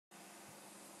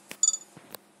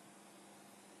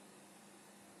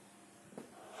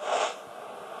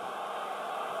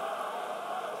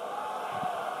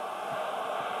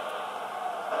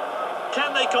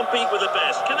Can they compete with the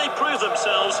best? Can they prove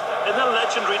themselves in the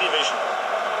legendary division?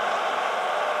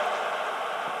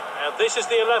 And this is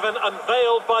the 11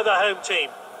 unveiled by the home team.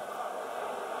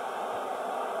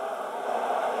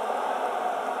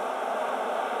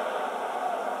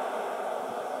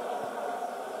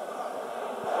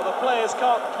 Well, the players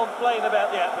can't complain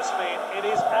about the atmosphere. It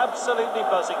is absolutely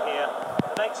buzzing here.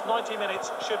 The next 90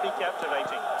 minutes should be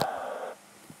captivating.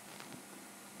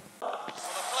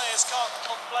 Can't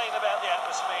complain about the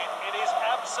atmosphere. It is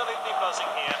absolutely buzzing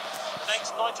here. The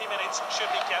next 90 minutes should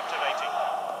be captivating.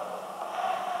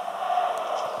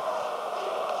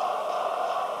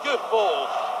 Good ball.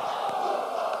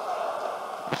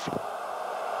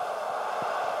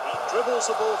 He dribbles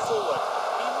the ball forward.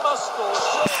 He must score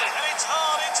surely. And it's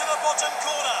hard into the bottom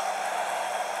corner.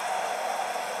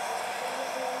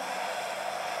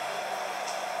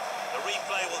 The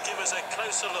replay will give us a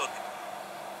closer look.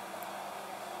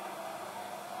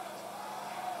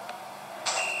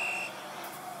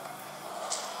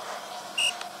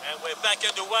 We're back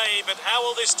underway, but how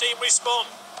will this team respond?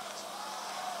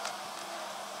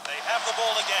 They have the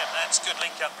ball again. That's good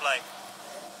link-up play.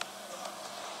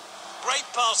 Great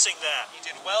passing there. He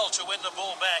did well to win the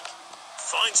ball back.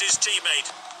 Finds his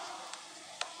teammate.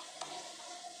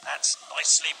 That's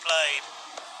nicely played.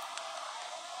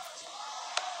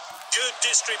 Good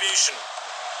distribution.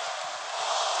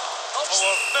 Oh,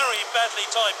 a very badly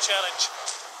timed challenge.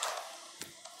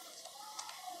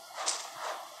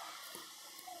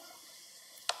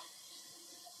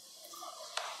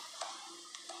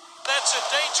 That's a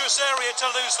dangerous area to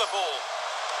lose the ball.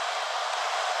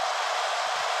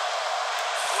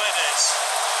 Guedes.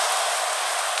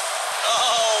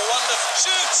 Oh, wonderful.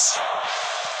 Shoots!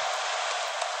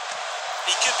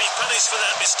 He could be punished for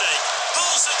that mistake.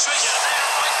 Pulls the trigger. They're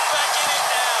right back in it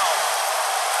now.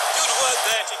 Good work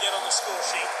there to get on the score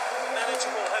sheet. The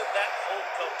manager will hope that form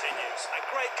continues. A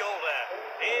great goal there.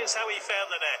 Here's how he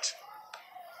found the net.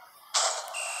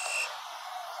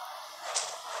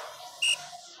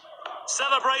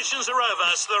 Celebrations are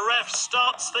over, so the ref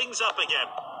starts things up again.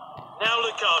 Now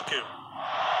Lukaku.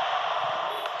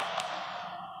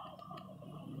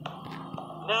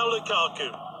 Now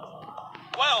Lukaku.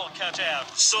 Well cut out.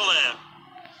 Soler.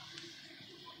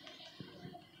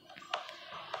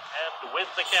 And with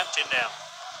the captain now.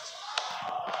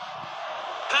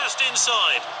 Passed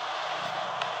inside.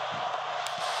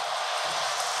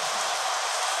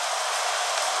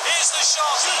 Here's the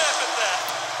shot. Good effort there.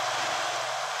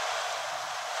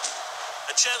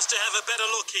 A chance to have a better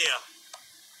look here.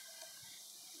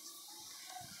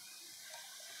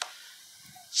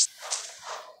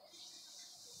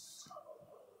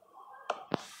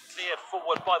 Cleared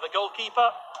forward by the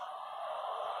goalkeeper.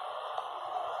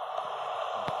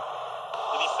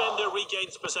 The defender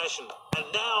regains possession, and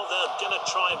now they're going to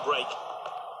try and break.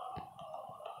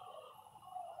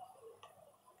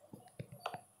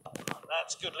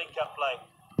 That's good link-up play.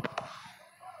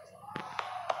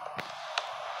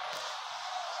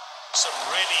 Some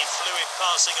really fluid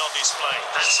passing on display.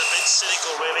 That's a bit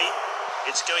cynical, really.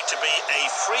 It's going to be a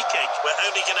free kick. We're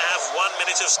only going to have 1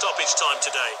 minute of stoppage time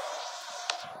today.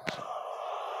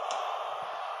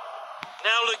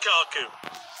 Now Lukaku.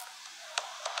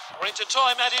 We're into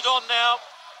time added on now.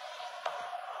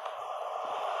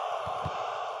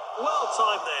 Well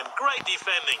timed then. Great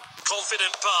defending.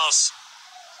 Confident pass.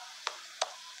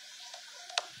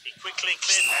 He quickly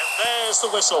cleared, and there's the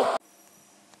whistle.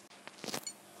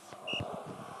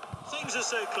 Things are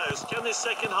so close. Can this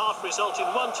second half result in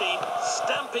one team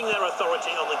stamping their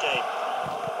authority on the game?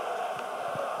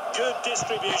 Good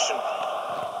distribution.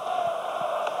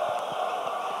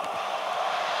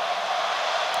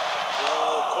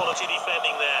 Oh, quality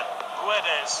defending there.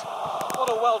 Guedes. What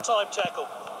a well-timed tackle.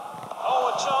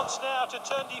 Oh, a chance now to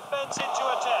turn defence into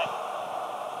attack.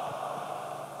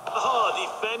 Oh,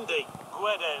 defending.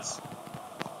 Guedes.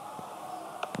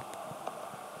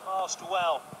 Passed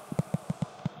well.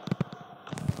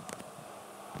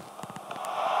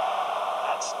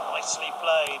 Nicely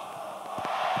played.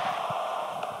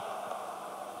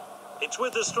 It's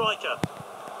with the striker.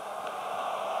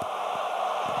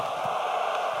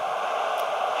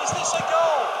 Is this a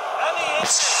goal? And he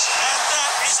hits it. And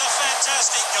that is a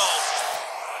fantastic goal.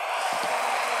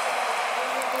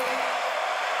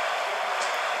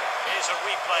 Here's a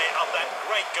replay of that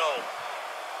great goal.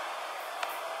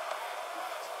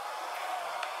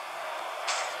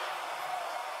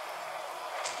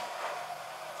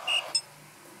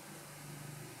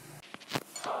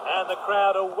 And the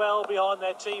crowd are well behind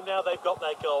their team now they've got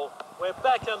their goal. We're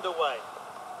back underway.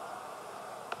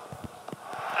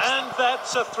 And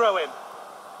that's a throw-in.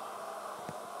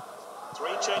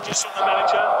 Three changes from the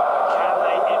manager. Can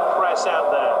they impress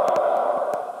out there?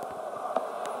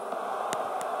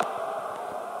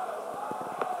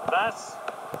 That's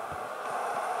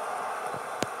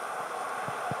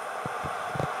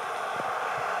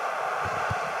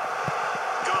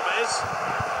Gomez.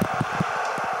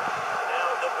 Now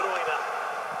De Bruyne.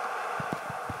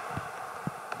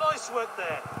 Nice work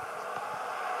there.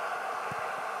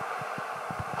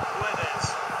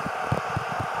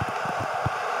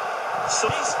 So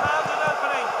he's found an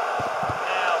opening.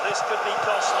 Now this could be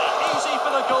costly. Easy for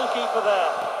the goalkeeper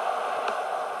there.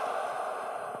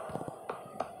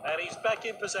 And he's back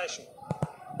in possession.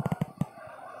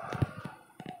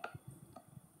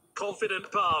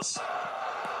 Confident pass.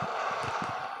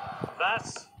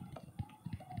 That's.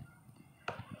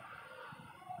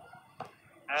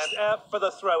 And out for the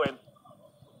throw-in.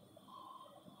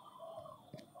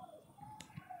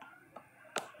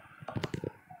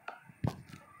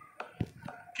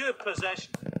 Good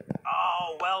possession.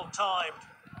 Oh, well timed.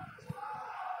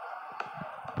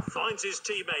 Finds his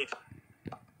teammate.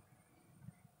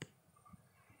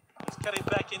 He's cut it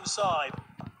back inside.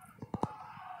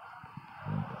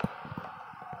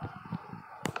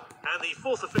 And the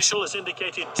fourth official has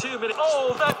indicated 2 minutes.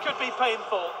 Oh, that could be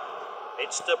painful.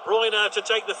 It's De Bruyne to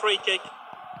take the free kick.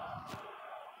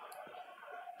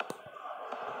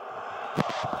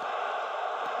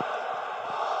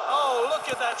 Oh, look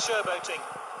at that showboating.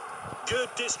 Good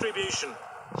distribution.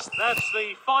 That's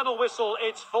the final whistle.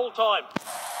 It's full time.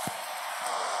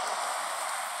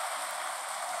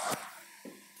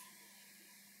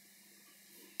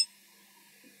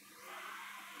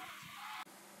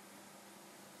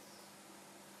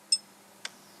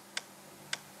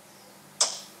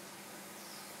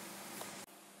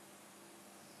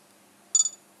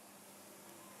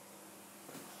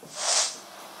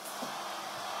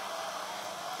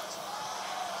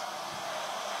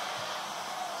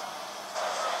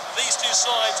 These two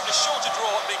sides are sure to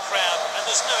draw a big crowd, and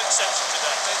there's no exception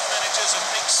today. Both managers have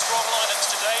picked strong lineups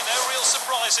today, no real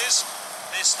surprises.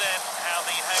 This then, how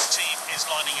the home team is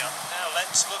lining up. Now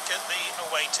let's look at the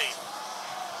away team.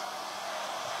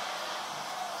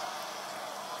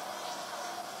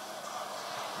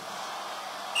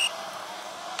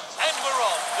 And we're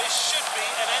on. This should be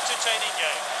an entertaining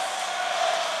game.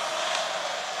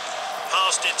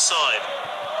 Passed inside.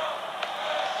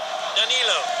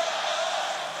 Danilo.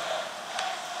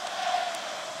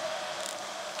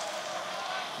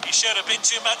 He showed a bit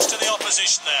too much to the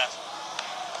opposition there.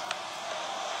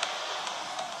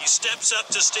 He steps up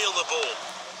to steal the ball.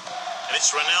 And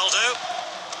it's Ronaldo.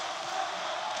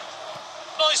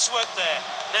 Nice work there.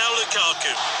 Now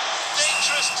Lukaku.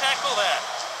 Dangerous tackle there.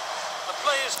 The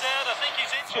player's down. I think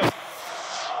he's injured.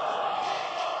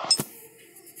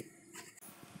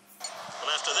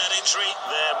 Well, after that injury,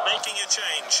 they're making a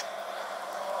change.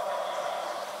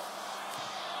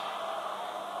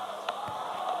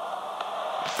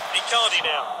 Icardi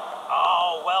now.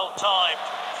 Oh, well timed.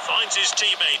 Finds his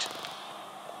teammate.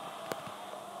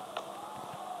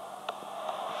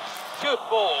 Good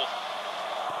ball.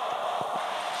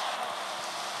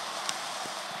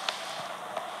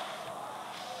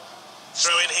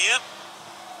 Throw in here.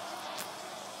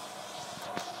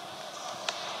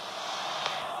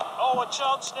 Oh, a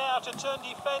chance now to turn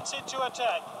defence into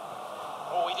attack.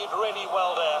 Oh, he did really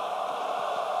well there.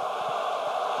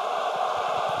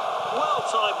 Well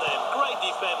timed then, great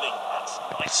defending. That's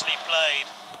nicely played.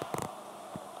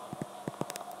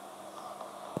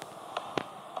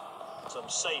 Some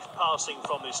safe passing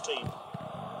from this team.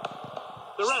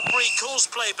 The referee calls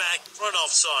play back for an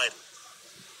offside.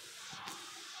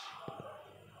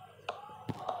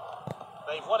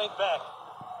 They've won it back.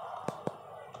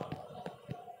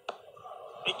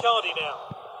 Icardi now.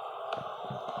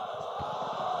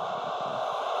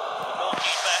 The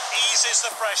goalkeeper eases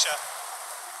the pressure.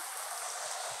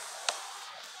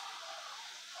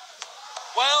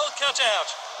 Well cut out.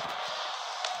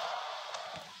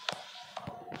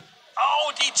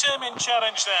 Oh, determined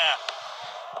challenge there.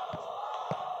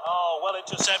 Oh, well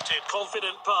intercepted.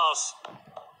 Confident pass.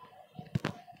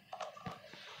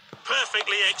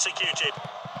 Perfectly executed.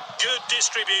 Good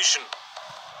distribution.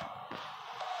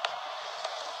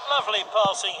 Lovely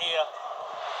passing here.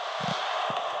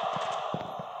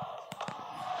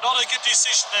 Not a good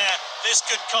decision there. This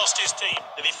could cost his team.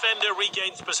 The defender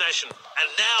regains possession. And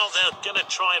now they're going to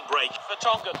try and break.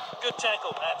 Vertonghen, good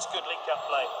tackle. That's good link-up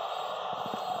play.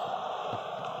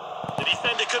 The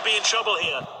defender could be in trouble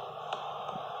here.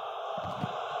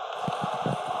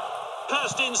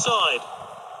 Passed inside.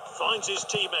 Finds his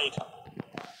teammate.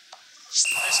 This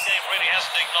game really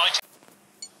hasn't ignited.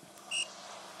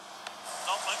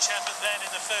 Not much much happened then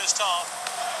in the first half.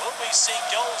 Will we see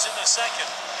goals in the second?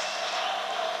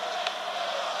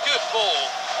 Good ball.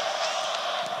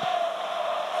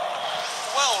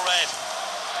 Well read.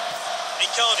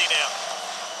 Icardi now.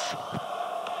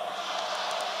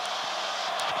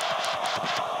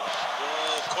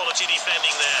 Ooh, quality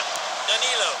defending there.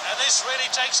 Danilo, and this really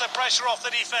takes the pressure off the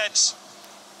defence.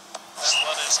 That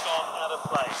one has gone out of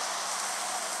play.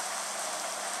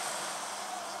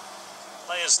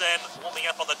 Players then warming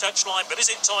up on the touchline, but is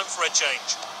it time for a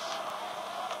change?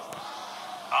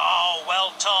 Oh,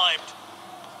 well timed.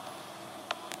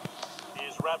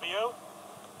 Here's Rabiot.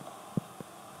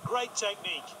 Great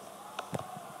technique.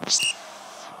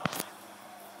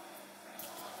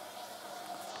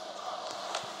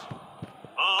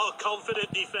 Oh,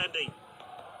 confident defending.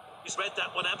 He's read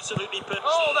that one absolutely perfectly.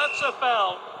 Oh, that's a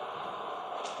foul.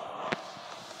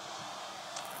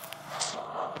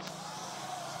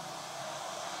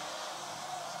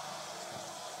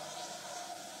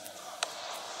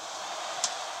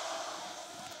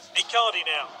 Icardi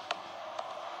now.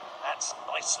 That's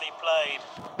nicely played.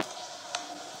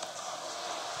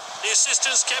 The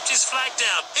assistant's kept his flag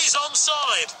down. He's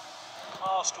onside.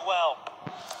 Passed well.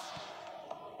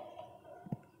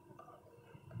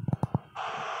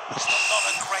 Not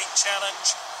a great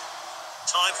challenge.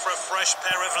 Time for a fresh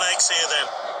pair of legs here then.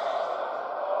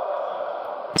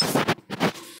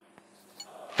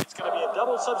 It's going to be a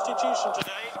double substitution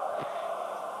today.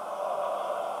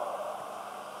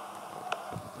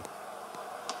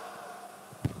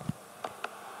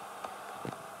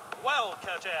 Well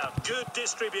cut out. Good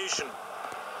distribution.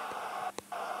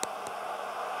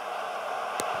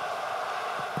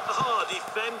 Ah,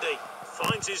 defending.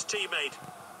 Finds his teammate.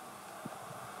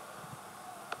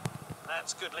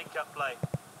 That's good link-up play.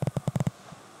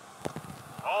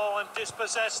 Oh, and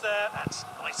dispossessed there. That's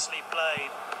nicely played.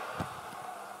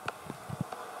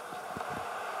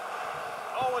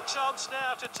 Oh, a chance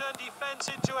now to turn defence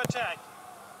into attack.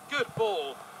 Good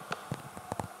ball.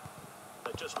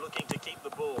 They're just looking to keep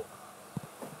the ball.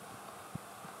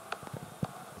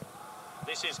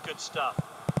 This is good stuff.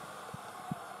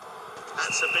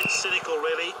 That's a bit cynical,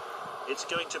 really. It's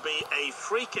going to be a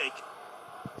free kick.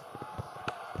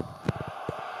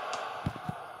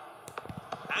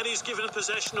 And he's given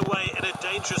possession away in a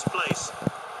dangerous place.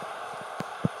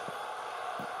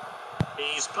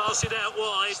 He's passed it out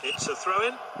wide. It's a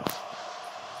throw-in.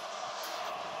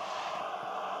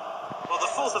 Well, the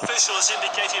fourth official has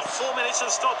indicated 4 minutes of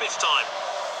stoppage time.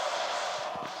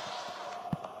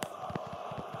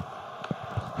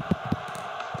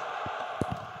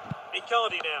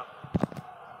 Icardi now.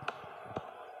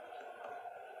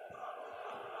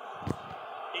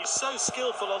 He's so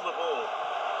skillful on the ball.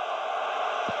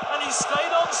 And he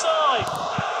stayed onside.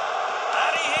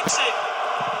 And he hits it.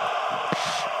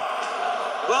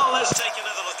 Well, let's take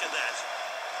another look at that.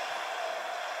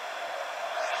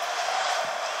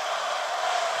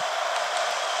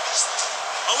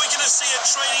 Are we going to see a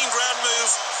training ground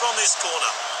move from this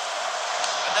corner?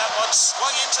 And that one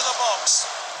swung into the box.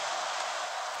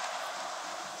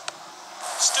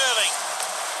 Sterling.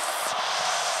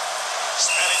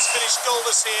 And it's finished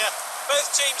goalless here.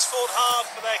 Both teams fought hard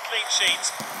for their clean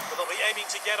sheets, but they'll be aiming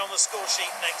to get on the score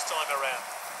sheet next time around.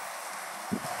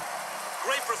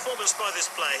 Great performance by this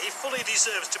player. He fully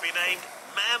deserves to be named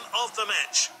man of the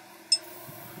match.